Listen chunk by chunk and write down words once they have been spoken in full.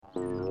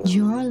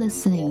You're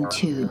listening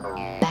to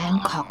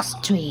Bangkok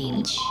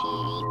Strange.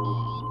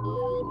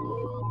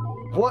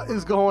 What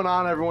is going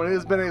on, everyone? It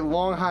has been a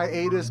long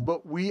hiatus,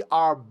 but we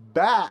are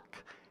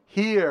back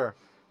here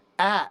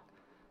at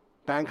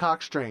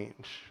Bangkok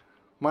Strange.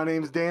 My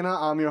name's Dana.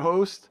 I'm your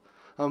host.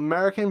 I'm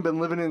American, been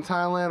living in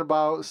Thailand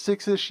about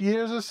 6-ish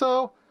years or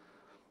so.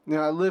 You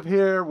know, I live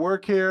here,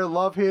 work here,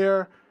 love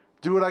here,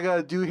 do what I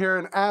gotta do here,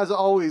 and as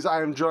always,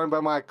 I am joined by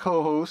my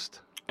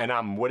co-host. And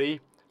I'm Woody.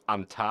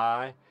 I'm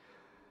Thai.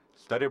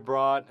 Studied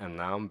abroad, and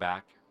now I'm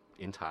back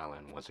in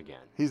Thailand once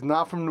again. He's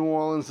not from New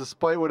Orleans,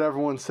 despite what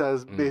everyone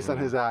says based on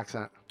his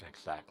accent.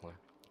 Exactly.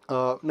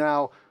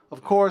 Now,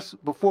 of course,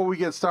 before we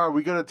get started,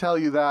 we got to tell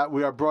you that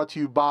we are brought to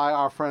you by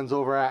our friends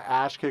over at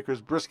Ash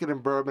Kickers Brisket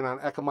and Bourbon on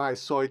Ekamai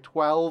Soy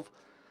 12.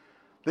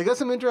 They got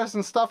some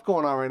interesting stuff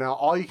going on right now.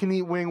 All you can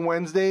eat wing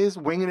Wednesdays,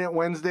 winging it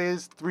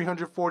Wednesdays,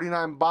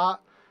 349 baht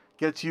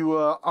gets you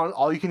on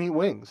all you can eat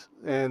wings,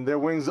 and their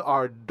wings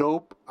are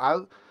dope.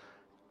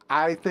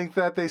 I think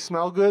that they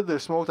smell good. They're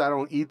smoked. I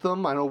don't eat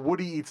them. I know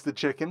Woody eats the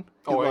chicken.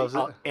 He loves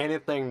it.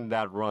 Anything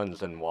that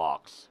runs and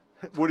walks.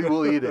 Woody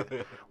will eat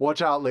it.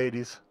 Watch out,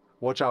 ladies.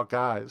 Watch out,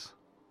 guys.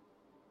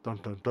 Dun,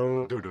 dun,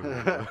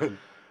 dun.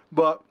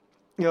 But,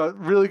 you know,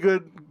 really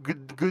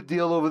good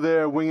deal over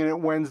there. Winging It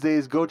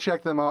Wednesdays. Go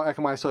check them out.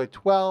 Ekamai Soy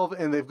 12.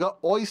 And they've got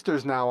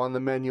oysters now on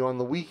the menu on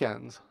the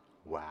weekends.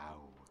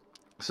 Wow.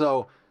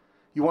 So,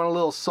 you want a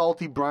little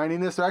salty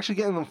brininess? They're actually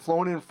getting them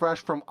flown in fresh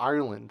from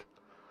Ireland.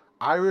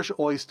 Irish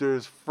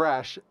oysters,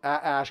 fresh,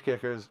 at Ash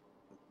Kickers.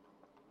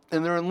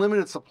 And they're in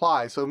limited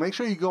supply. So, make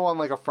sure you go on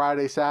like a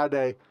Friday,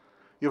 Saturday.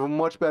 You have a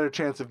much better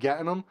chance of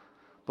getting them.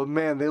 But,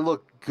 man, they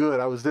look good.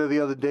 I was there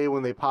the other day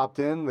when they popped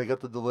in. They got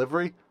the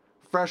delivery.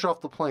 Fresh off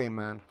the plane,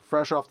 man.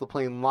 Fresh off the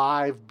plane.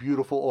 Live,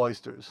 beautiful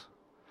oysters.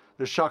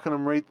 They're shucking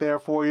them right there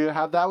for you.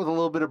 Have that with a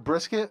little bit of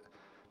brisket.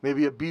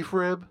 Maybe a beef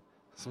rib.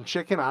 Some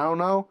chicken. I don't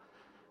know.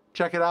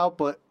 Check it out.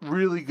 But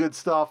really good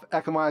stuff.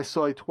 Ekamai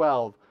Soy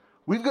 12.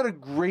 We've got a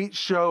great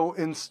show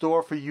in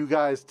store for you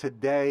guys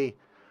today.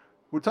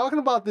 We're talking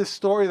about this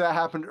story that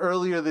happened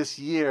earlier this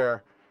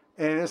year.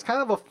 And it's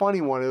kind of a funny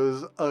one. It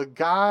was a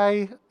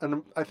guy,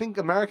 I think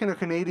American or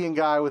Canadian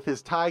guy with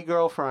his Thai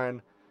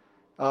girlfriend.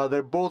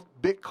 They're both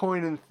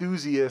Bitcoin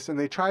enthusiasts, and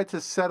they tried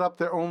to set up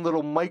their own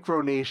little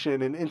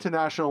micronation in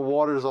international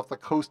waters off the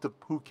coast of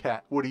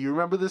Phuket. Woody, you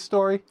remember this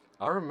story?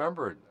 I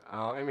remember it.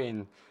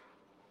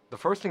 The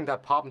first thing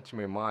that popped into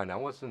my mind, I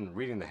wasn't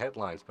reading the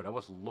headlines, but I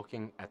was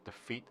looking at the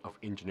feat of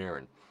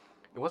engineering.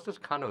 It was this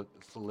kind of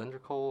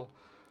cylindrical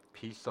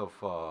piece of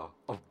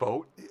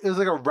boat. It was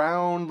like a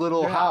round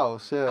little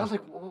house. Yeah. I was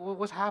like,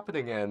 what's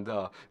happening? And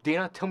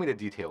Dana, tell me the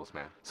details,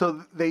 man.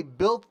 So they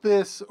built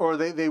this, or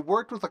they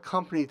worked with a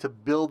company to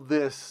build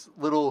this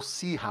little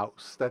sea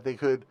house that they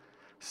could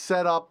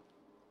set up,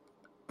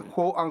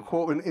 quote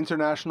unquote, in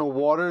international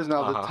waters.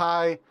 Now the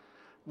Thai,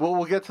 well,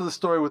 we'll get to the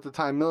story with the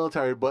Thai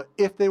military, but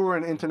if they were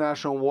in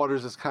international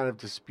waters, it's kind of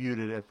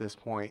disputed at this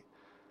point.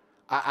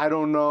 I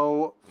don't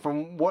know.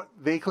 From what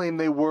they claim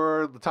they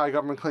were, the Thai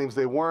government claims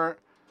they weren't.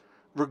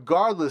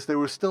 Regardless, they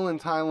were still in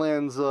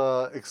Thailand's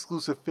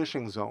exclusive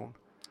fishing zone.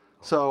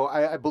 So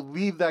I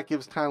believe that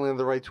gives Thailand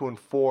the right to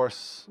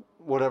enforce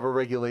whatever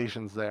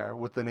regulations there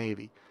with the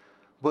Navy.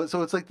 But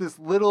so it's like this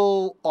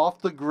little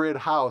off-the-grid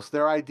house.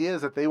 Their idea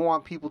is that they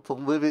want people to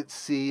live at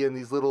sea in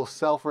these little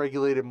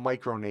self-regulated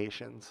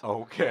micronations.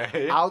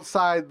 Okay.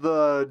 Outside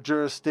the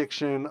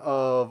jurisdiction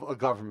of a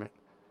government.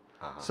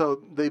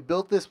 So they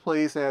built this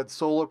place. They had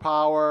solar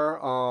power.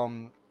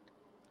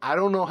 I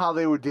don't know how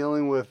they were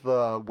dealing with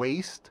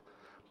waste.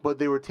 But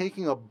they were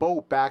taking a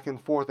boat back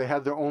and forth. They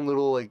had their own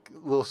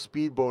little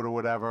speedboat or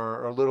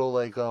whatever, or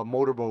little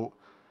motorboat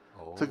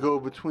to go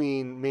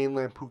between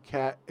mainland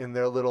Phuket and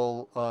their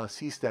little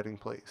seasteading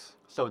place.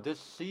 So this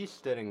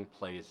seasteading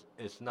place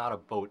is not a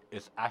boat;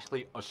 it's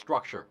actually a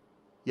structure.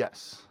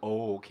 Yes.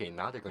 Oh, okay.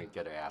 Now they're going to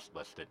get their ass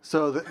busted.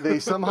 So they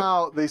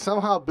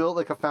somehow built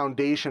like a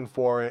foundation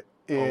for it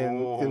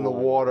in the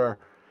water,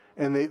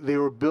 and they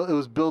were built. It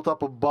was built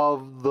up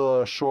above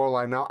the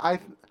shoreline.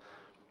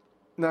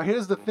 Now,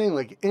 here's the thing,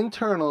 like,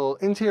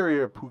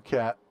 interior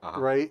Phuket,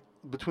 right,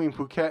 between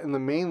Phuket and the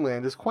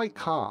mainland is quite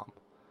calm,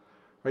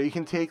 right? You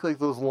can take, like,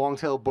 those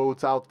long-tail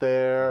boats out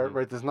there,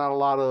 right? There's not a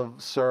lot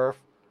of surf.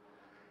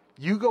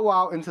 You go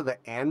out into the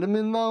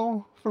Andaman,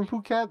 though, from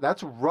Phuket,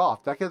 that's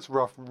rough. That gets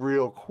rough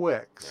real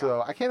quick. Yeah.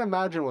 So I can't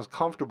imagine it was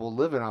comfortable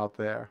living out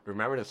there.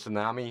 Remember the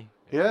tsunami?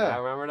 Yeah. I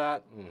remember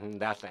that?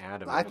 That's the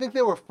Andaman. I think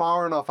they were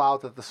far enough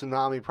out that the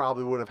tsunami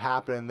probably would have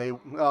happened. They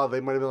might have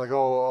been like, a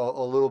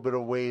little bit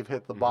of wave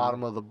hit the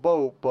bottom of the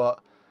boat,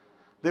 but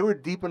they were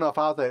deep enough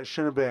out that it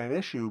shouldn't have been an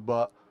issue.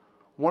 But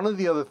one of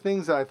the other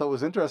things that I thought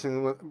was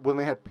interesting, when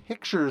they had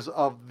pictures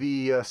of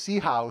the sea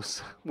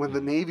house when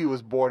the Navy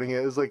was boarding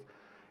it, it was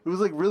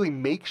like really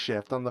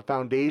makeshift on the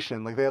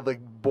foundation. Like they had like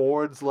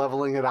boards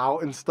leveling it out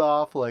and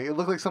stuff. Like it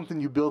looked like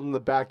something you build in the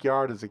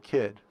backyard as a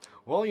kid.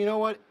 Well, you know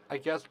what? I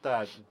guess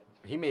that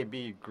he may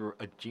be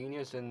a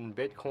genius in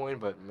Bitcoin,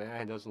 but man,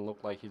 he doesn't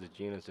look like he's a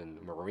genius in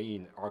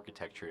marine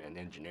architecture and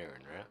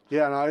engineering, right?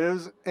 Yeah, no, it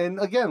is. And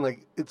again,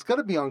 like, it's got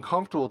to be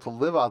uncomfortable to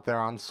live out there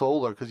on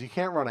solar because you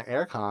can't run an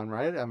aircon,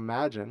 right?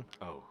 Imagine.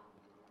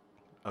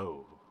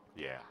 Oh,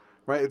 yeah.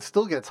 Right? It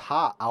still gets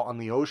hot out on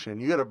the ocean.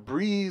 You got a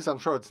breeze. I'm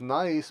sure it's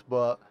nice,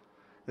 but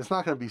it's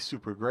not going to be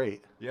super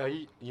great. Yeah,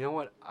 you know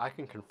what? I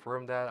can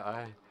confirm that.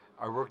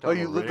 I worked Oh, on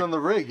the you lived rig. on the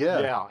rig, yeah.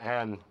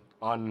 Yeah, and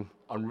on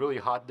really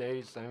hot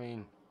days, I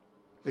mean,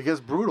 It gets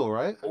brutal,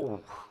 right? oh,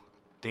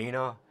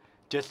 Dana,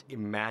 just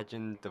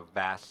imagine the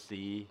vast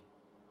sea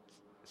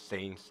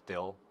staying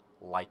still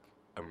like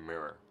a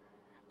mirror.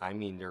 I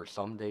mean, there are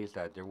some days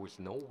that there was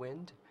no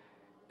wind,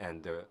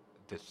 and the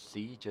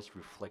sea just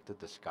reflected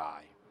the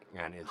sky,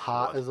 and it's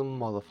Hot as a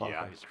motherfucker.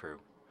 Yeah, it's true.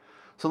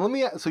 So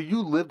so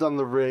you lived on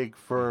the rig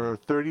for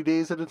 30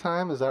 days at a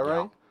time, is that Yeah,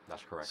 right?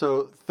 that's correct.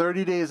 So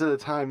 30 days at a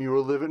time you were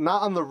living,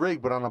 not on the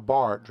rig, but on a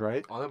barge,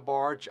 right? On a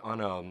barge, on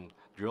a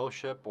drill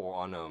ship, or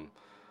on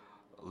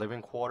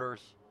living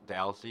quarters, the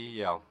LC,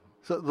 yeah.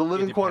 So the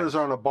living quarters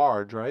are on a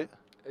barge, right?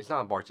 It's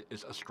not a barge,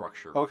 it's a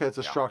structure. Okay, it's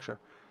a Yeah. structure.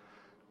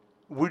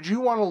 Would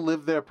you want to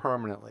live there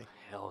permanently?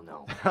 Hell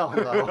no. Hell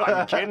no.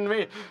 Are you kidding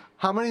me?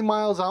 How many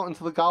miles out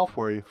into the Gulf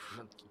were you?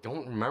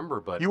 Don't remember,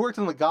 but You worked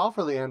in the Gulf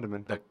or the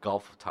Andaman? the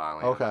Gulf of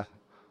Thailand. Okay.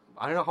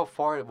 I don't know how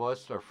far it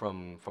was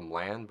from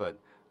land, but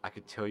I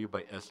could tell you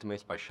by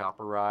estimates, by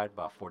chopper ride,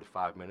 about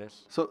 45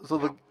 minutes. So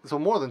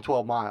more than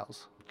 12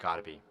 miles.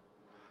 Gotta be.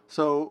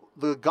 So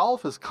the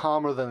Gulf is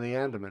calmer than the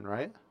Andaman,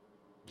 right?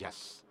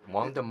 Yes.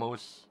 One of the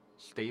most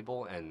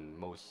stable and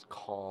most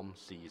calm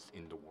seas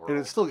in the world. And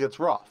it still gets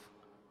rough.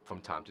 from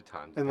time to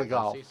time. In the depends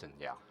on Gulf. Season.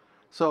 Yeah.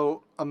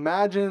 So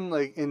imagine,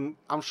 like,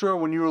 I'm sure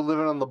when you were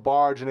living on the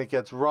barge and it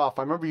gets rough,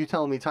 I remember you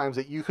telling me times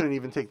that you couldn't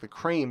even take the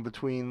crane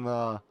between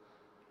the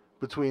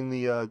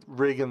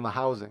rig and the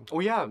housing. Oh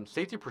yeah,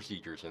 safety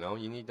procedures. You know,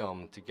 you need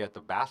to get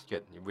the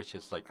basket, which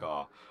is like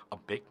a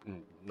big,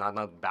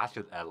 not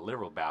basket, a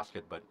literal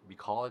basket, but we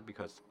call it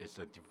because it's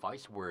a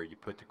device where you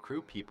put the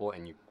crew people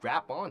and you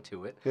grab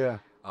onto it, Yeah.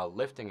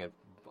 lifting it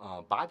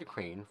by the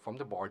crane from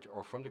the barge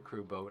or from the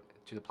crew boat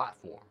to the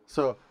platform.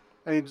 So,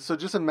 so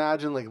just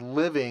imagine, like,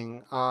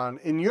 living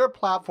in your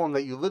platform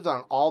that you lived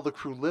on, all the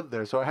crew lived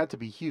there, so it had to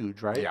be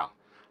huge, right? Yeah,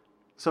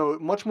 So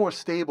much more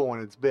stable when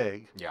it's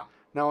big. yeah.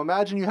 Now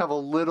imagine you have a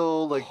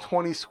little, like,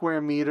 20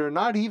 square meter,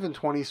 not even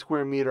 20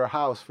 square meter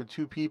house for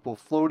two people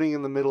floating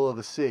in the middle of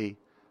the sea.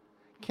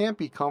 Can't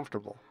be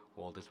comfortable.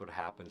 Well, this is what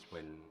happens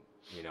when,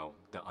 you know,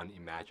 the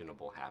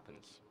unimaginable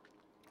happens.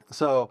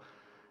 So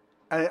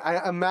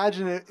I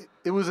imagine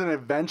it was an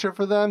adventure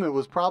for them. It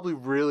was probably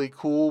really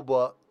cool,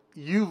 but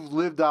you've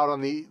lived out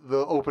on the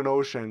open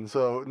ocean,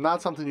 so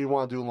not something you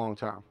want to do long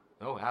term.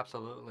 Oh,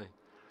 absolutely.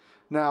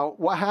 Now,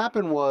 what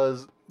happened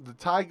was the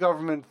Thai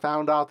government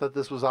found out that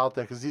this was out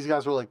there because these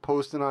guys were, like,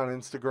 posting on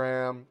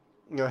Instagram.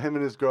 You know, him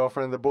and his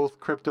girlfriend, they're both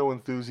crypto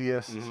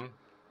enthusiasts. Mm-hmm.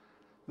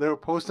 They were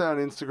posting on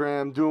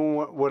Instagram, doing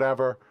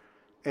whatever.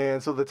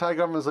 And so the Thai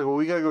government's like, well,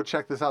 we got to go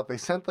check this out. They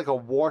sent, like, a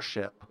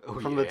warship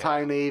from the yeah.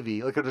 Thai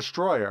Navy, like a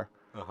destroyer,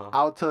 Uh-huh.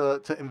 out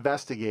to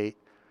investigate.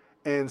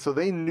 And so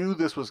they knew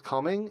this was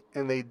coming,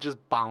 and they just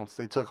bounced.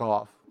 They took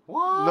off.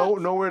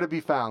 What? Nowhere to be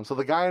found. So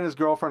the guy and his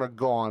girlfriend are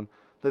gone.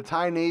 The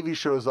Thai Navy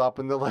shows up,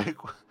 and they're like,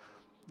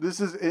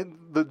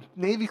 the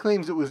Navy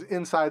claims it was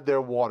inside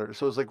their waters.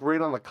 So it's, like,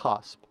 right on the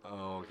cusp.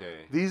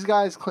 Okay. These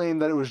guys claim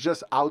that it was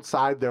just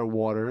outside their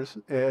waters,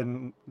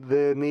 and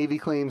the Navy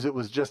claims it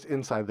was just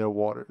inside their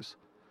waters.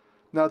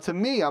 Now, to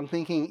me, I'm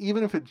thinking,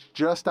 even if it's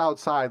just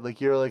outside, like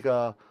you're like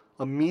a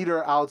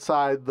meter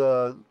outside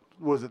the,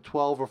 was it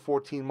 12 or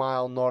 14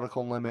 mile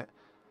nautical limit,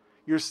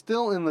 you're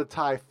still in the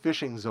Thai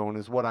fishing zone,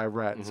 is what I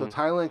read. So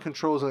Thailand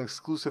controls an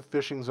exclusive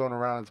fishing zone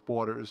around its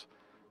borders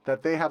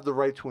that they have the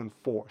right to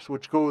enforce,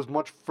 which goes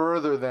much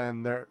further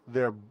than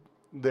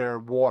their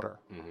water.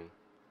 Mm-hmm.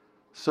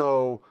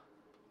 So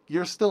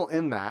you're still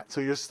in that.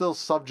 So you're still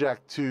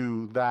subject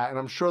to that. And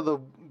I'm sure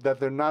that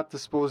they're not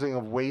disposing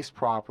of waste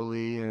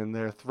properly and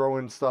they're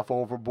throwing stuff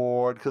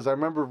overboard. Because I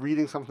remember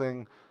reading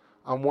something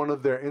on one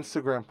of their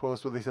Instagram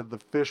posts where they said the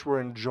fish were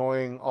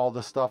enjoying all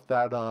the stuff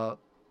that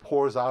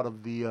pours out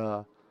of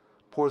the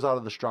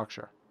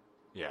structure.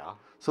 Yeah.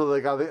 So,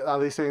 like, are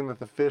they saying that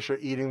the fish are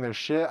eating their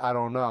shit? I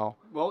don't know.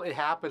 Well, it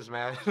happens,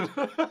 man.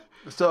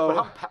 So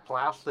But how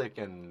plastic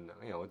and,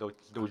 you know,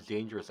 those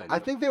dangerous. I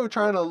think they were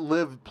trying to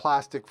live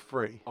plastic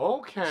free.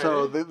 Okay.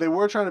 So they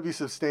were trying to be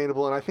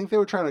sustainable, and I think they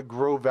were trying to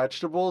grow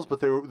vegetables, but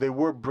they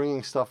were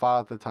bringing stuff out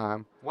at the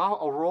time. Wow,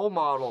 a role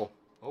model.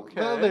 Okay.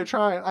 No, they're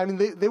trying. I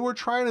mean, they were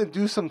trying to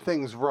do some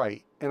things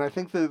right, and I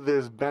think that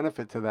there's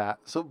benefit to that.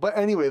 So, but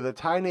anyway, the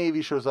Thai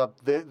Navy shows up.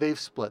 They've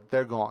split.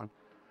 They're gone.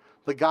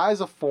 The guy's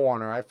a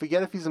foreigner. I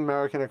forget if he's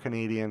American or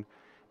Canadian,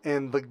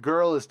 and the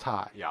girl is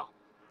Thai. Yeah.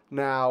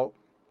 Now,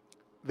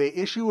 they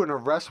issue an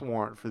arrest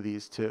warrant for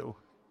these two,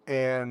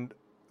 and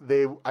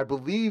I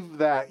believe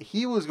that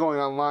he was going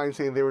online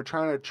saying they were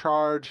trying to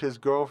charge his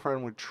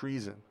girlfriend with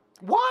treason.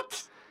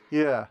 What?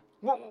 Yeah.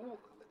 What?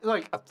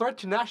 Like a threat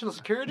to national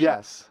security?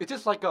 Yes. It's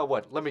just like a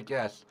what? Let me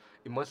guess.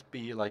 it must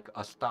be like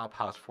a stop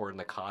house for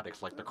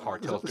narcotics, like the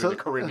cartels So- through the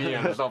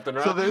Caribbean or something,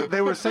 right? So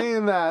they were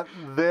saying that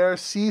their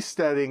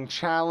seasteading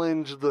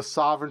challenged the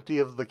sovereignty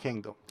of the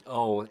kingdom.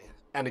 Oh,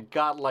 and it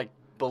got like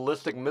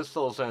ballistic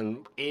missiles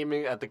and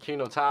aiming at the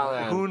king of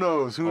Thailand. Who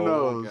knows? Who Oh,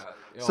 knows? God.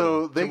 Yo,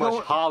 So too they much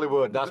go.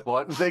 Hollywood. That's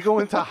what. They go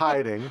into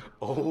hiding.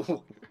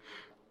 Oh,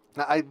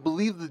 Now, I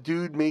believe the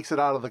dude makes it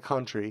out of the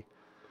country,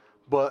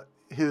 but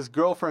his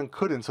girlfriend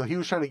couldn't, so he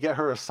was trying to get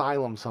her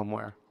asylum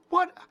somewhere.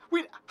 what?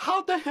 Wait,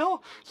 how the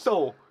hell?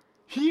 So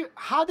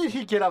how did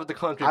he get out of the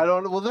country? I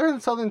don't know. Well, they're in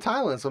southern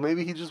Thailand, so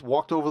maybe he just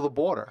walked over the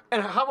border.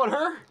 And how about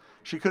her?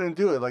 She couldn't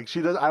do it. Like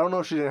she does. I don't know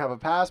if she didn't have a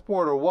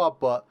passport or what,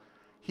 but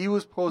he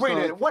was supposed Wait a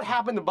to. minute, what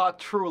happened about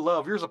true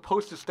love? You're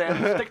supposed to stand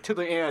and stick to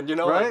the end, you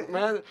know, like, Right?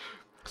 man.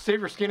 Save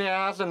your skinny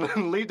ass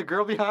and leave the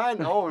girl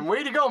behind. Oh, and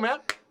way to go, man.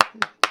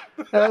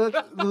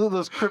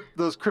 Those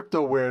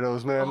crypto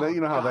weirdos, man. Oh,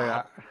 You know how they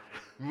God. are.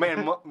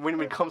 Man, when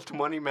it comes to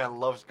money, man,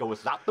 love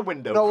goes out the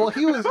window. No, well,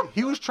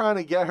 he was trying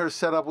to get her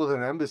set up with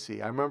an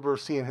embassy. I remember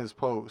seeing his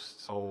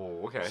posts.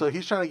 Oh, okay. So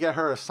he's trying to get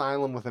her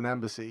asylum with an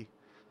embassy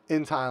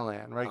in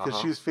Thailand, right? Because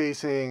Uh-huh. she's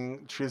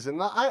facing treason.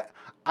 Now,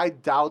 I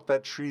doubt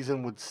that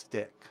treason would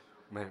stick.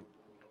 Man,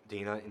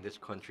 Dana, in this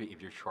country,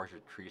 if you're charged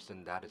with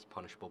treason, that is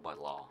punishable by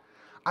law.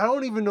 I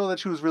don't even know that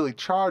she was really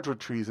charged with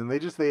treason. They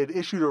had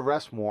issued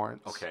arrest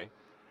warrants. Okay.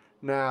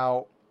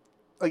 Now,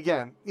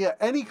 again, yeah,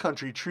 any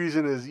country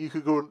treason is you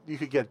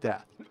could get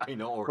death, I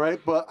know. right?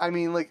 But I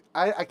mean, like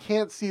I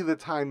can't see the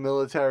Thai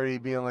military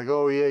being like,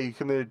 oh yeah, you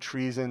committed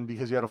treason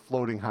because you had a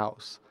floating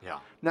house. Yeah.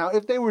 Now,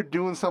 if they were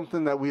doing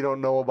something that we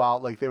don't know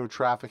about, like they were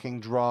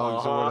trafficking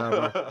drugs or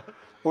whatever,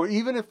 or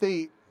even if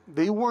they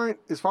weren't,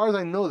 as far as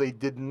I know, they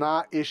did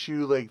not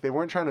issue, like they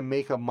weren't trying to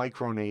make a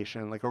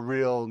micronation, like a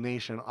real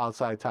nation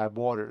outside Thai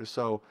borders.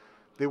 So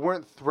they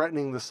weren't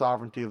threatening the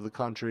sovereignty of the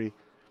country.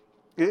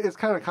 It's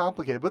kind of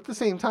complicated, but at the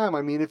same time,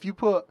 I mean, if you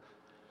put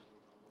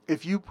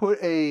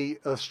a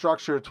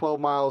structure 12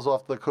 miles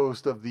off the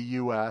coast of the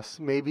U.S.,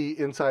 maybe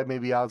inside,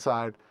 maybe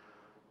outside,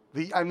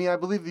 I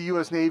believe the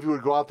U.S. Navy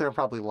would go out there and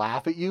probably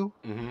laugh at you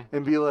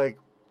and be like,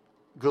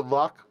 "Good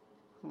luck.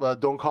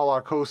 Don't call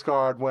our Coast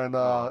Guard when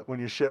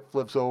your ship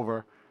flips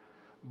over."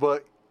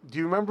 But do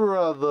you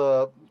remember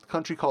the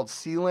country called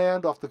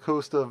Sealand off the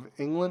coast of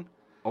England?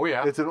 Oh,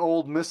 yeah. It's an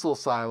old missile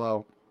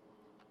silo.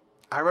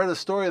 I read a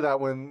story that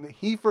when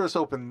he first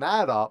opened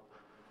that up,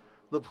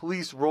 the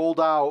police rolled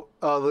out,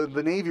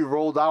 the Navy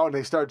rolled out, and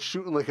they started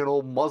shooting like an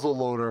old muzzle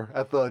loader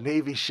at the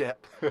Navy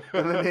ship.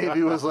 And the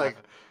Navy was like,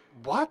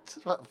 "What?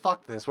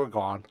 Fuck this, we're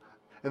gone."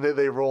 And then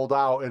they rolled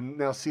out, and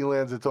now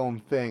Sealand's its own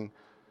thing.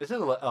 Is it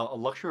a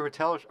luxury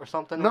hotel or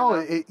something? No,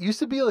 like that? it used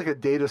to be like a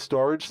data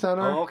storage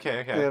center. Oh,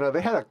 okay, okay. And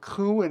they had a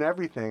coup and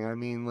everything. I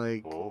mean,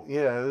 like, Whoa.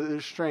 yeah, it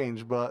was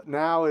strange. But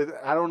now,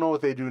 I don't know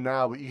what they do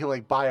now, but you can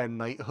like buy a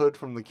knighthood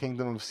from the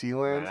Kingdom of Man,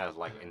 Sealand. that is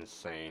like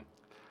insane.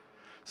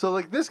 So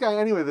like this guy,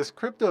 anyway, this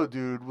crypto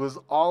dude was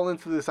all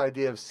into this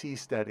idea of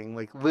seasteading,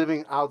 like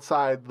living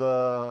outside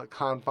the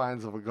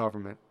confines of a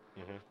government.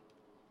 Mhm.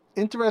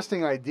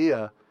 Interesting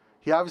idea.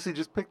 He obviously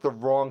just picked the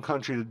wrong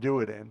country to do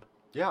it in.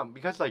 Yeah,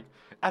 because like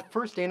at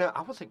first, Dana,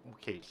 I was like,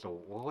 okay, so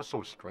what was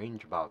so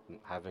strange about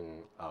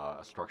having a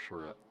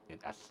structure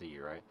at sea,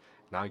 right?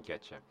 Now I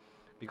get you.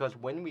 Because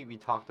when we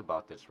talked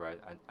about this, right,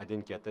 I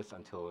didn't get this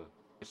until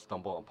it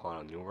stumbled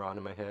upon a neuron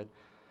in my head.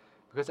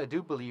 Because I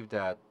do believe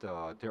that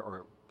there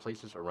are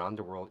places around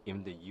the world,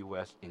 in the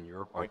U.S., in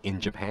Europe, or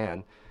in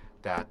Japan,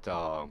 that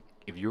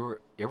if you're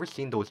ever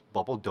seen those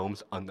bubble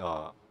domes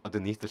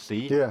underneath the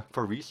sea Yeah.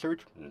 for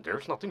research,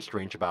 there's nothing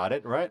strange about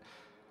it, right?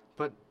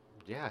 But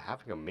yeah,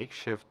 having a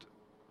makeshift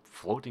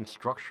floating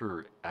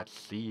structure at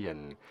sea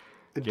and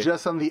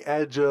Just on the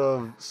edge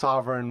of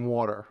sovereign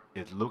water.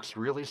 it looks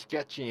really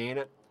sketchy, ain't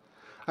it?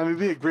 I mean, it'd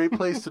be a great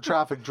place to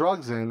traffic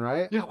drugs in,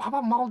 right? Yeah, how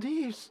about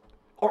Maldives?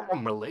 Or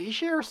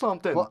Malaysia or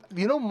something? Well,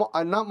 you know,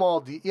 not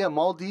Maldives. Yeah,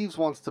 Maldives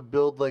wants to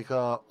build like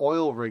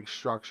oil rig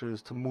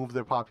structures to move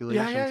their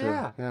population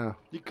to. yeah.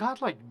 You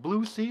got like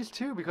blue seas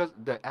too, because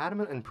the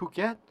Andaman and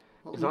Phuket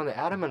is on the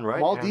Andaman, right?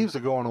 Maldives are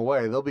going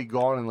away. They'll be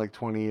gone in like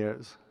 20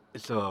 years.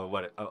 It's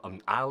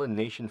an island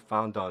nation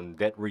found on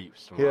dead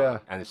reefs. Yeah.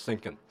 And it's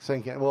sinking.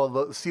 Sinking. Well,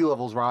 the sea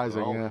level's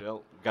rising. Oh, yeah.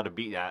 got to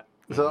beat that.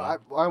 So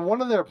Mhm.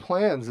 one of their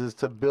plans is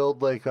to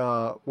build like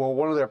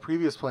one of their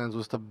previous plans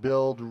was to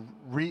build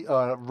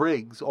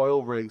rigs,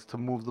 oil rigs, to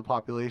move the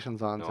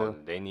populations onto. No,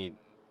 they need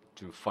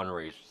to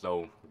fundraise.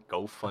 So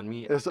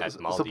GoFundMe It's- at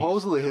Maldives.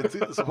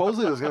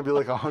 supposedly it was going to be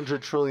like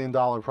 $100 trillion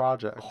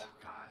project, Oh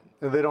God.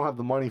 and they don't have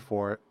the money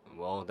for it.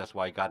 Well, that's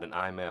why I got an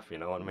IMF. You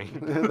know what I mean?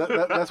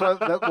 That's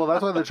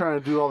why they're trying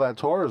to do all that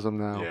tourism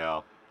now.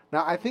 Yeah.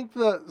 Now I think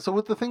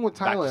with the thing with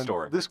Back to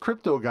story. Thailand, this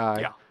crypto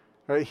guy, Yeah.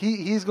 right?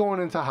 He's going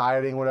into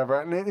hiding,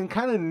 whatever, and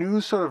kind of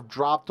news sort of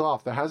dropped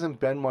off. There hasn't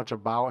been much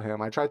about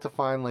him. I tried to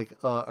find like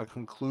a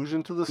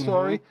conclusion to the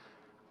story.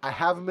 Mm-hmm. I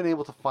haven't been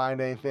able to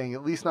find anything,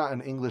 at least not in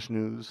English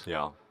news.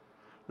 Yeah.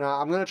 Now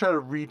I'm gonna try to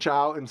reach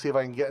out and see if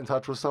I can get in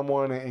touch with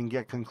someone and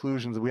get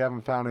conclusions. We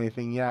haven't found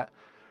anything yet.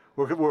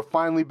 We're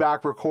finally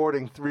back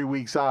recording 3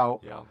 weeks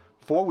out. Yeah.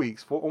 4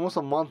 weeks, almost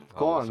a month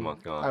gone. Almost a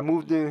month gone. I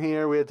moved in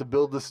here. We had to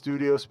build the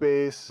studio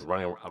space.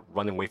 Running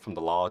away from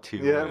the law too.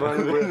 Yeah,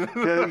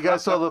 yeah. You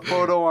guys saw the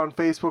photo on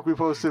Facebook we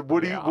posted.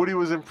 Woody Yeah. Woody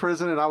was in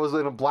prison, and I was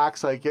in a black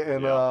site getting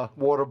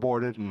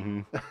waterboarded.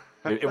 Mm-hmm.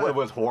 It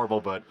was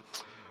horrible, but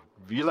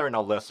we learned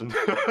our lesson.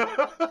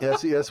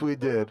 Yes, we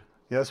did.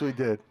 Yes, we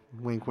did.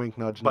 Wink, wink,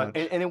 nudge, But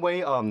nudge. anyway,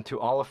 to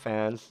all the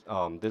fans,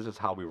 this is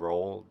how we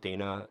roll.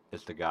 Dana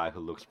is the guy who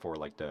looks for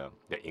like the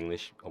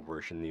English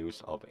version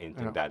news of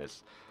anything that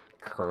is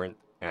current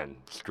and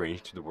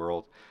strange to the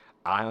world.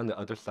 I, on the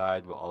other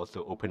side, will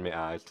also open my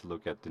eyes to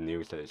look at the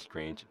news that is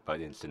strange, but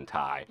it's in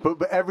Thai. But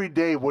every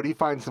day, Woody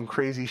finds some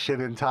crazy shit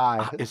in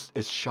Thai. It's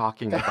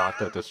shocking about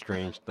the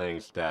strange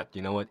things that,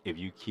 you know what, if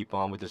you keep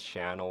on with this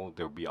channel,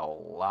 there'll be a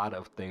lot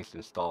of things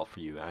installed for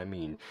you. I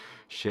mean,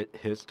 shit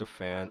hits the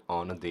fan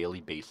on a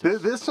daily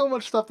basis. There's so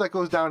much stuff that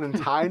goes down in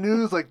Thai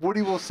news. Like,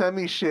 Woody will send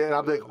me shit, and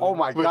I'm like, oh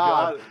my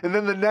God. And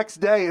then the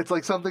next day, it's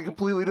like something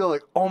completely new.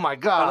 Like, oh my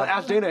God.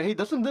 Ask Dana, hey,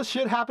 doesn't this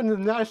shit happen in the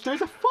United States?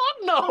 Fuck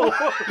no!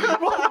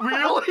 What,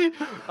 really?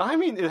 I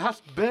mean, it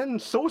has been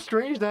so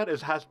strange that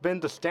it has been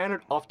the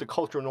standard of the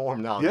cultural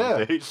norm now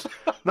these days.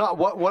 No,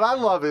 what I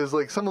love is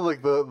like some of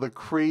like the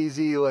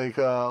crazy like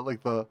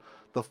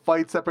the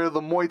fights that the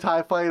Muay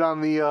Thai fight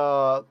on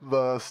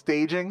the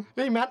staging.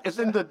 Hey man, it's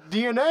in the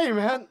DNA,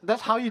 man.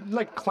 That's how you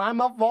like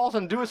climb up walls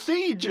and do a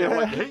siege. Yeah.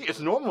 Like, hey, it's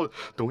normal.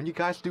 Don't you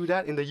guys do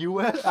that in the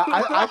U.S.?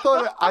 I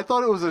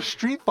thought it was a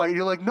street fight.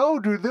 You're like, no,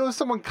 dude, there was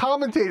someone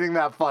commentating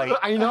that fight.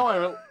 I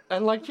know,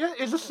 and like, yeah,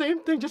 it's the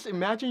same thing. Just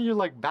imagine you're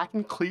like back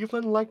in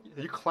Cleveland, like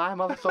you climb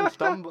up some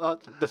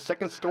the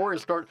second story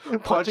and start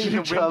punching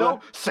the each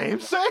window. other. Same.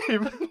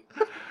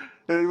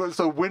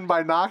 So win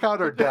by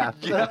knockout or death?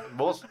 Yeah,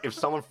 well, if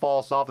someone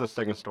falls off the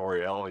second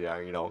story, oh yeah,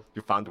 you know,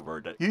 you found the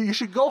word. You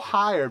should go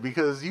higher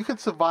because you could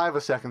survive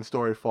a second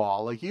story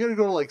fall. Like you got to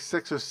go to like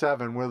 6 or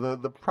 7 where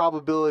the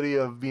probability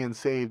of being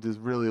saved is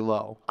really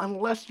low.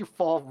 Unless you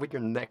fall with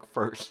your neck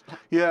first.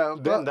 Yeah,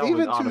 Then but that even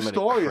would 2 automatic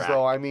stories crack.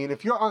 though. I mean,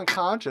 if you're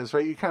unconscious,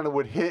 right, you kind of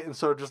would hit and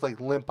sort of just like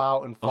limp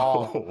out and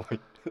fall. Oh,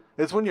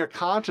 It's when you're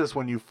conscious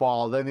when you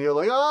fall, then you're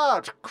like,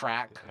 it's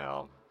crack.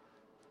 yeah,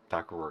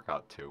 that could work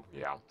out too.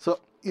 Yeah. So,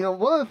 you know,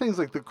 one of the things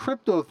like the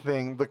crypto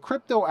thing, the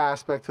crypto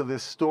aspect to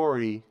this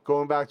story,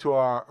 going back to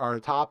our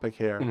topic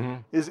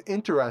here, is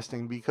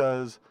interesting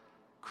because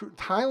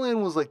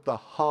Thailand was like the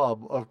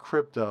hub of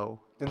crypto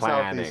in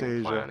Southeast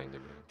Asia. Planning to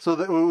be. So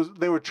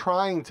they were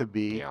trying to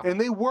be, Yeah. and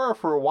they were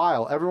for a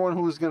while. Everyone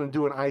who was going to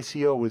do an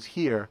ICO was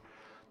here.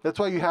 That's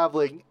why you have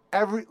like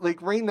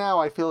right now,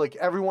 I feel like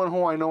everyone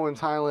who I know in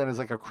Thailand is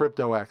like a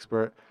crypto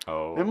expert.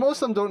 Oh. And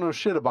most of them don't know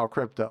shit about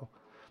crypto.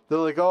 They're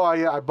like, oh,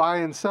 I buy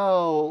and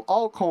sell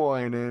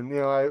altcoin, and you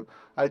know,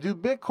 I do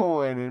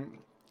Bitcoin, and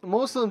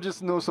most of them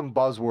just know some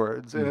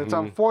buzzwords. And it's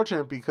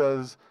unfortunate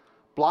because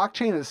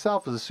blockchain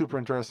itself is a super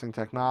interesting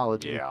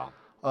technology. Yeah.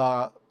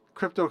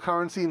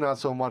 Cryptocurrency, not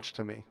so much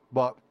to me.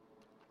 But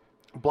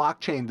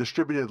blockchain,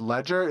 distributed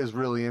ledger, is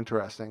really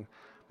interesting.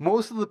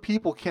 Most of the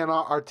people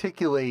cannot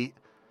articulate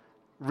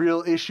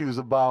real issues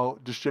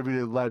about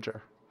distributed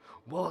ledger.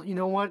 Well, you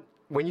know what?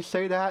 When you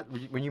say that,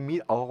 when you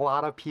meet a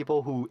lot of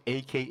people who,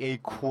 AKA,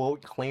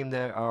 quote, claim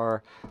they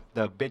are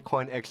the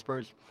Bitcoin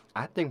experts,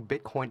 I think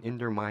Bitcoin in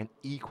their mind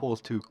equals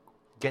to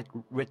get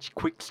rich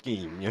quick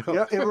scheme. You know?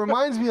 Yeah, it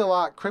reminds me a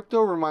lot. Crypto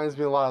reminds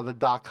me a lot of the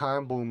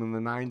dot-com boom in the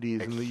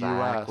 '90s in the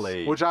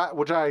Exactly. U.S.,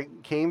 which I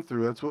came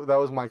through. That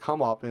was my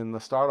come up in the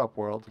startup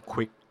world.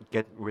 Quick,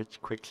 get rich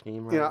quick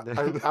scheme. Right Yeah,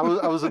 there. I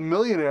was a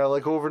millionaire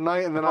like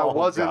overnight, and then I Oh,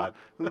 wasn't. God.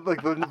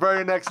 Like the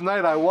very next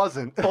night, I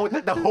wasn't. Oh,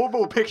 the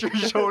hobo picture you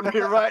showed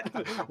me, right?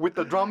 With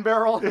the drum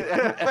barrel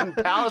and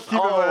palace.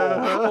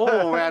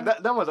 Oh, man,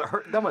 that must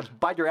hurt. That must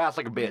bite your ass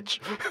like a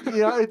bitch.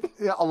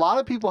 A lot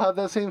of people have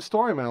that same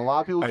story, man. A lot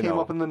of people I came know.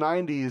 up in the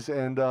 '90s,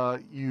 and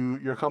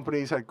your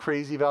companies had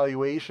crazy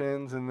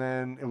valuations, and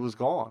then it was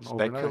gone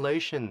overnight.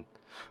 Speculation.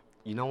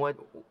 You know what?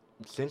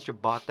 Since you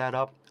brought that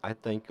up, I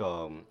think,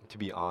 to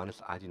be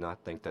honest, I do not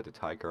think that the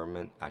Thai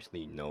government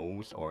actually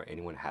knows or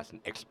anyone has an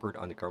expert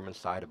on the government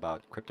side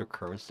about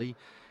cryptocurrency.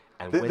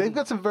 And They've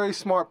got some very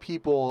smart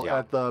people Yeah.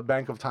 at the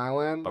Bank of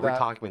Thailand. But we're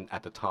talking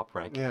at the top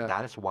rank. Yeah.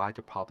 That is why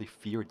they probably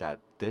fear that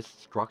this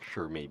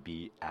structure may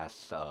be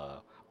as a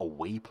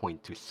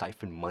waypoint to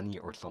siphon money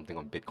or something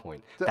on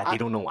Bitcoin that they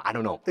don't know. I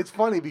don't know. It's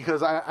funny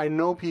because I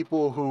know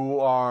people who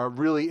are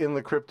really in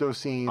the crypto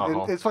scene.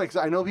 Uh-huh. And it's funny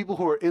because I know people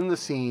who are in the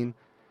scene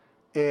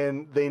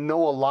and they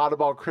know a lot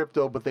about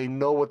crypto, but they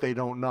know what they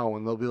don't know.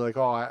 And they'll be like,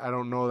 oh, I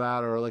don't know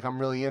that. Or like, I'm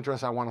really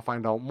interested. I want to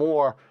find out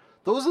more.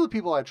 Those are the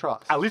people I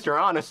trust. At least you're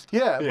honest.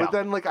 Yeah, but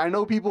then like I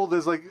know people.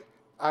 There's like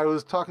I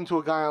was talking to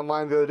a guy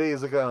online the other day.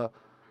 He's like a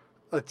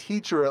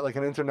teacher at like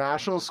an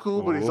international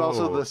school, but he's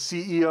also Ooh. the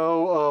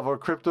CEO of a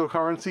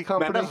cryptocurrency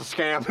company. Man, that's a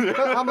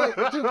scam. I'm like,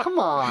 dude, come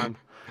on.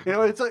 You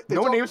know, it's like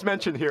No names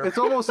mentioned here. It's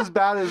almost as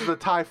bad as the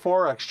Thai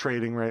forex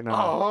trading right now.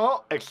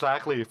 Oh,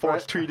 exactly. Forex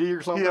Right. 3D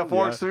or something. Yeah,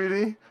 forex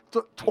 3D.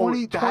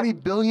 20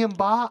 billion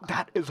baht.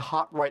 That is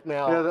hot right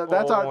now. Yeah,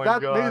 that's oh our. my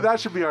That God. maybe that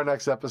should be our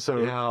next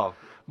episode. Yeah.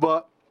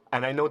 But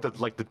And I know that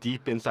like the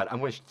deep inside. I'm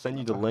going to send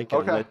you the link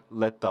and Okay.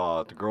 let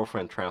the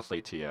girlfriend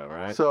translate to you, all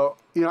right? So,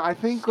 I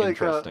think like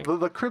Interesting.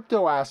 the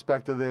crypto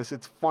aspect of this,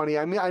 it's funny.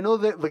 I mean, I know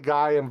that the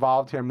guy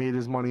involved here made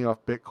his money off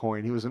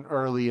Bitcoin. He was an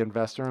early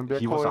investor in Bitcoin.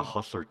 He was a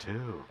hustler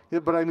too. Yeah,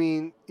 but I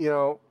mean, a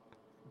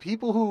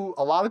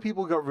lot of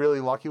people got really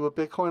lucky with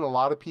Bitcoin. A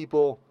lot of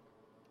people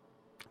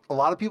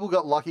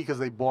got lucky because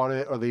they bought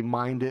it or they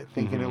mined it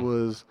thinking it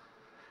was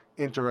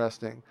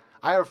interesting.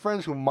 I have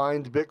friends who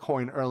mined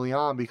Bitcoin early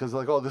on because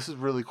like, oh, this is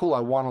really cool.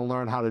 I want to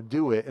learn how to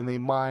do it. And they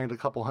mined a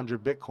couple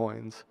hundred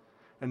Bitcoins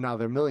and now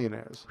they're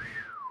millionaires.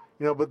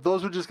 But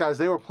those were just guys,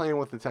 they were playing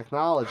with the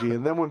technology.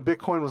 And then when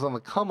Bitcoin was on the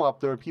come up,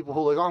 there were people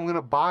who were like, oh, I'm going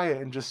to buy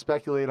it and just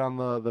speculate on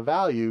the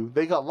value.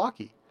 They got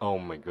lucky. Oh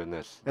my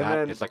goodness. And That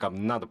then- is like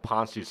another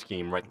Ponzi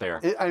scheme right there.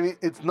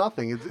 It's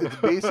nothing. It's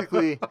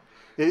basically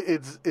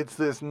it's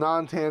this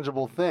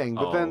non-tangible thing.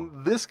 But then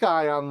this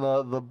guy on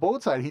the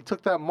boat side, he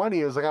took that money.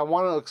 He was like, I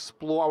want to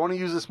explore. I want to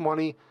use this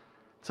money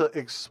to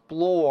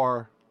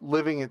explore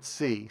living at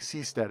sea,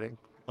 seasteading,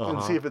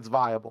 and see if it's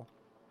viable.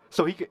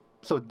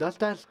 So does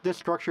this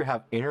structure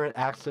have internet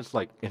access,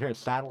 like internet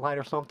satellite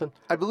or something?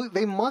 I believe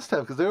they must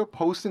have because they were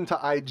posting to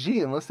IG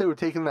unless they were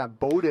taking that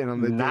boat in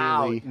on the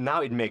daily.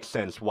 Now it makes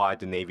sense why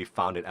the Navy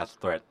found it as a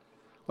threat.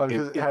 Well,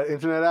 because it had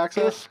internet It's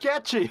access.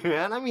 sketchy,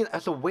 man. I mean,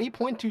 as a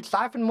waypoint to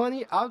siphon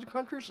money out of the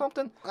country or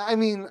something. I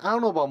mean, I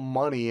don't know about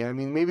money. I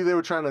mean, maybe they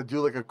were trying to do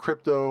like a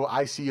crypto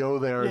ICO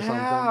there or something.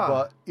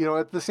 Yeah. But,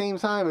 at the same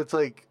time, it's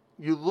like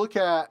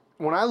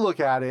when I look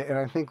at it and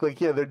I think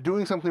like, yeah, they're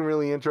doing something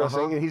really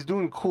interesting and he's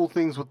doing cool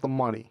things with the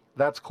money.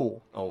 That's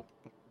cool. Oh,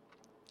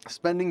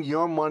 Spending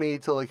your money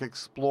to like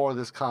explore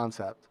this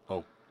concept.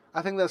 oh.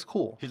 I think that's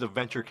cool. He's a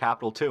venture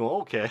capital too.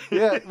 Okay.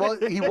 Yeah, well,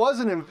 he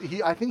wasn't.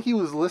 I think he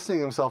was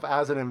listing himself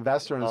as an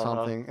investor in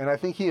something, and I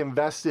think he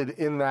invested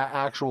in that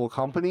actual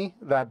company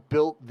that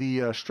built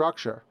the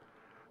structure.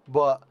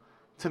 But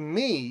to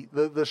me,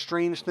 the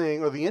strange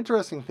thing or the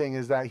interesting thing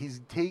is that he's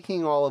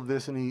taking all of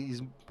this and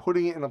he's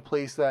putting it in a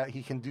place that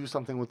he can do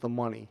something with the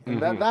money, and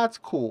that's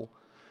cool.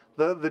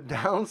 The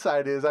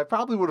downside is I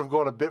probably would have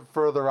gone a bit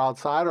further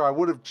outside, or I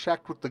would have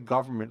checked with the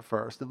government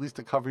first, at least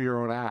to cover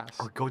your own ass.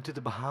 Or go to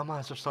the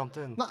Bahamas or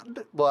something.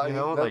 Well, You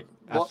know, like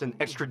as in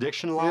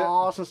extradition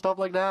laws and stuff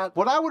like that.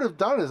 What I would have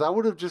done is I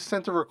would have just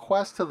sent a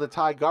request to the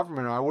Thai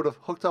government, or I would have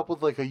hooked up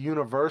with like a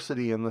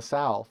university in the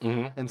south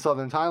in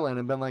southern Thailand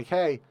and been like,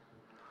 hey,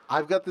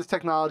 I've got this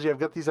technology, I've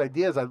got these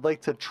ideas, I'd like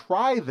to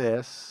try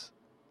this,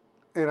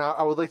 and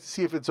I would like to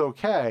see if it's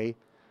okay,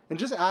 and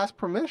just ask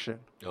permission.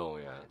 Oh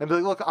yeah. And be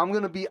like, look, I'm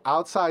going to be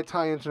outside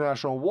Thai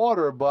international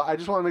water, but I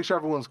just want to make sure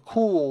everyone's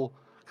cool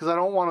because I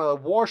don't want a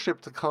warship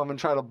to come and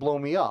try to blow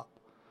me up.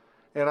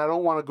 And I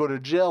don't want to go to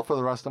jail for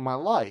the rest of my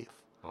life.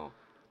 Oh.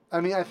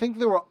 I mean, I think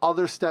there were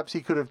other steps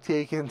he could have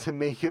taken to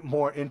make it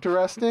more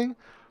interesting,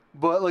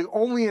 but like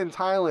only in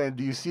Thailand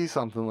do you see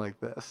something like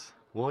this.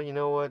 Well, you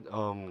know what?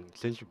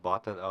 Since you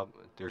brought that up,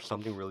 there's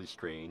something really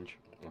strange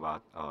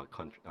about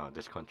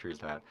this country is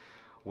that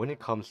when it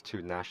comes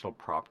to national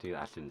property,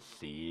 as in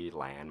sea,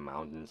 land,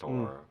 mountains,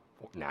 or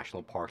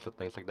national parks or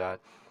things like that,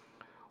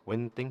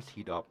 when things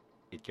heat up,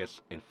 it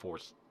gets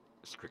enforced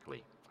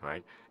strictly,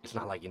 right? It's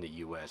not like in the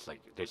U.S.,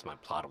 like there's my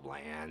plot of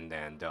land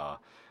and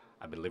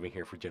I've been living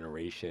here for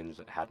generations,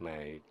 had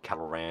my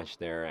cattle ranch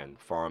there and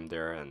farm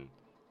there, and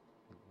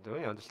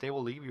the state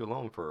will leave you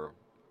alone for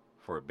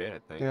a bit, I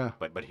think. Yeah.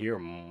 But here,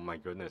 my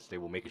goodness, they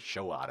will make a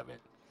show out of it,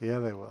 Yeah,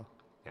 they will.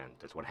 and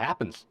that's what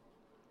happens.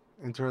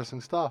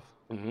 Interesting stuff.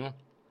 Mm-hmm.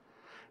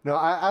 No,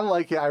 I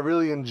like it. I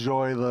really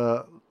enjoy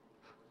the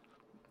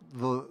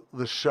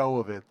show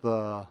of it,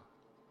 the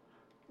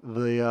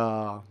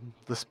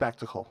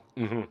spectacle.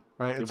 Mm-hmm.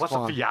 Right? It It's was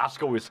fun. a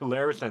fiasco. It's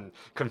hilarious and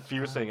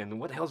confusing, and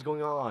what the hell's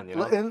going on? You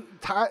know? And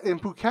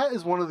Phuket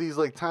is one of these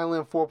like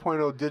Thailand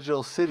 4.0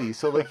 digital cities.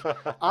 So like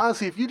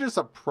honestly, if you just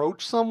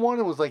approach someone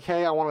and was like,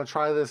 "Hey, I want to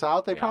try this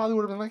out," they Yeah. probably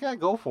would have been like, "Yeah,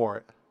 go for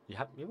it."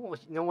 You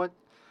know what?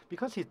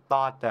 Because he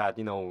thought that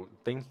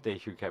things they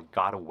should have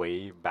got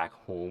away back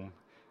home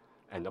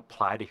and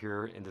applied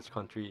here in this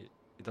country,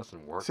 it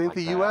doesn't work. This ain't like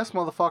the that. U.S.,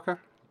 motherfucker.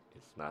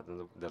 It's not.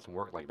 It doesn't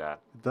work like that.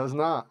 It does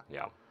not.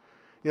 Yeah.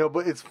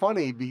 But it's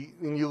funny.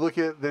 And you look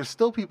at there's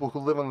still people who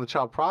live on the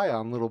Chao Phraya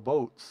on little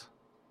boats,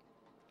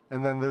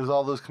 and then there's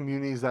all those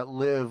communities that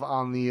live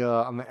on the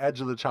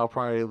edge of the Chao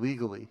Phraya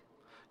illegally.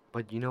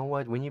 But you know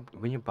what? When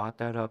you brought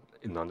that up,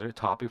 another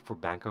topic for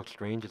Bangkok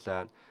Strange is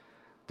that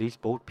these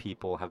boat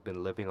people have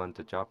been living on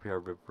the Chao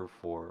Phraya River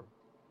for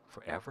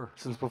forever.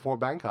 Since before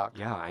Bangkok.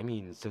 Yeah, I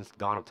mean since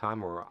dawn of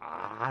time, or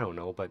I don't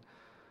know, but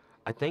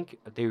I think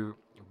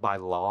by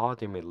law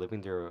they may be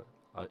living there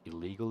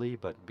illegally,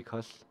 but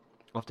because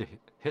of the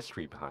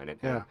history behind it,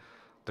 and Yeah.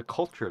 the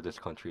culture of this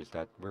country is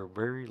that we're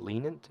very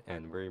lenient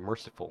and very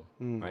merciful,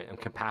 right, and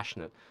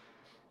compassionate,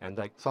 and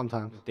like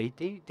Sometimes. they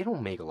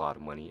don't make a lot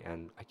of money,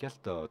 and I guess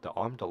the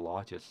arm of the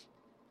law just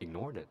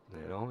ignored it,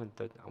 and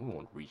that I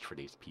won't reach for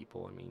these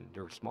people. I mean,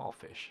 they're small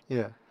fish.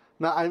 Yeah.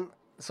 Now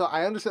So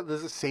I understand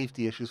there's a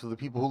safety issue for the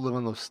people who live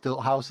on those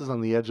stilt houses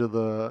on the edge of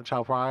the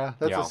Chao Phraya.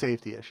 That's Yeah. a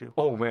safety issue.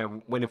 Oh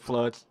man, when it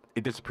floods,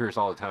 it disappears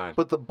all the time.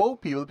 But the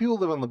boat people, the people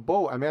who live on the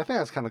boat, I mean, I think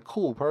that's kind of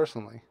cool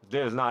personally.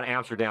 There's not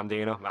Amsterdam,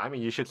 Dana. I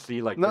mean, you should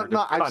see like No, the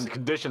no, I've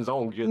conditions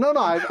on. No,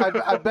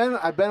 I've been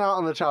out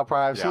on the Chao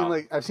Phraya.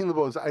 Yeah. I've seen the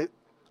boats.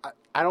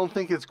 I don't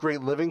think it's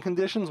great living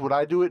conditions. Would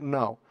I do it?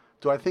 No.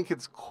 Do I think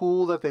it's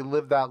cool that they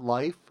live that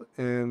life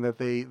and that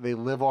they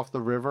live off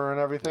the river and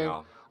everything?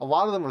 Yeah. A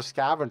lot of them are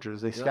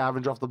scavengers. They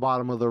scavenge off the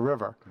bottom of the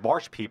river.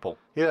 Barge people.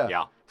 Yeah.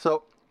 Yeah.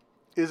 So,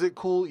 is it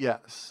cool?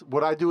 Yes.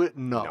 Would I do it?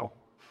 No. No.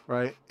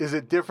 Right? Is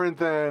it different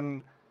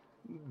than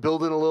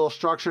building a little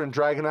structure and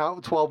dragging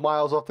out 12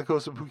 miles off the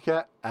coast of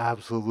Phuket?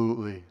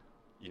 Absolutely.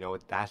 You know,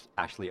 that's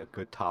actually a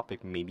good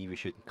topic. Maybe we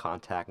should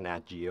contact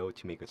Nat Geo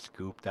to make a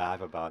scoop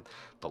dive about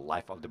the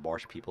life of the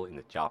barge people in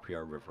the Chao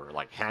Phraya River.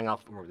 Like, hang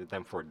out with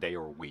them for a day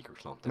or a week or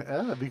something.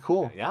 Yeah, that'd be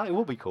cool. Yeah, it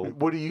will be cool.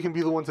 Woody, you can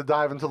be the one to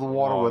dive into the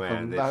water Oh, with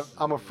man, them. this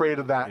I'm afraid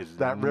of that is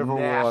river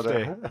nasty.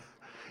 water.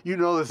 You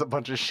know there's a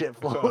bunch of shit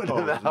floating Oh,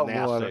 in that it's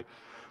nasty. water.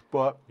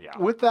 But Yeah.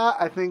 with that,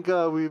 I think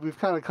we've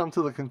kind of come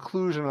to the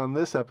conclusion on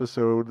this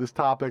episode, this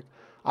topic.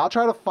 I'll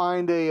try to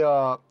find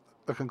a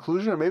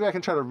conclusion, or maybe I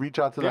can try to reach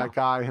out to Yeah. that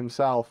guy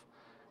himself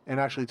and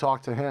actually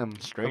talk to him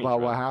Strange, about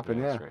what right?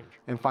 happened, Yeah, yeah, strange.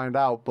 and find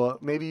out.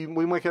 But maybe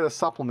we might get a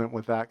supplement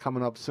with that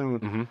coming up soon.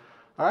 Mhm.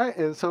 All right,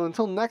 and so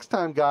until next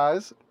time,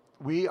 guys,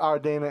 we are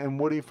Dana and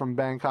Woody from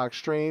Bangkok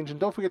Strange, and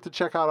don't forget to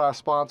check out our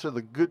sponsor,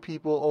 the good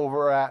people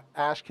over at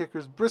Ash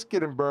Kickers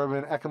Brisket and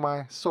Bourbon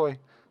Ekamai Soy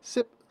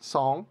Sip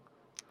Song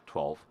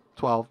 12.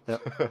 12.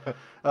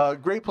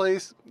 Yep. Great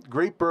place,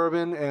 great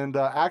bourbon, and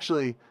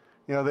actually,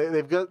 you know,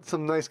 they've got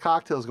some nice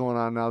cocktails going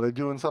on now. They're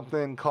doing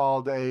something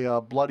called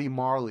a Bloody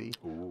Marley,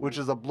 Ooh. which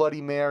is a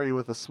Bloody Mary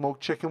with a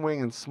smoked chicken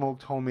wing and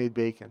smoked homemade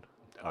bacon.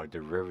 A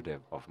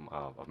derivative of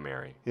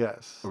Mary.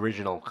 Yes.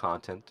 Original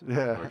content.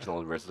 Yeah.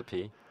 Original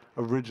recipe.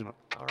 Original.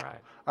 All right.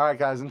 All right,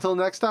 guys, until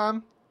next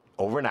time.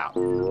 Over and out.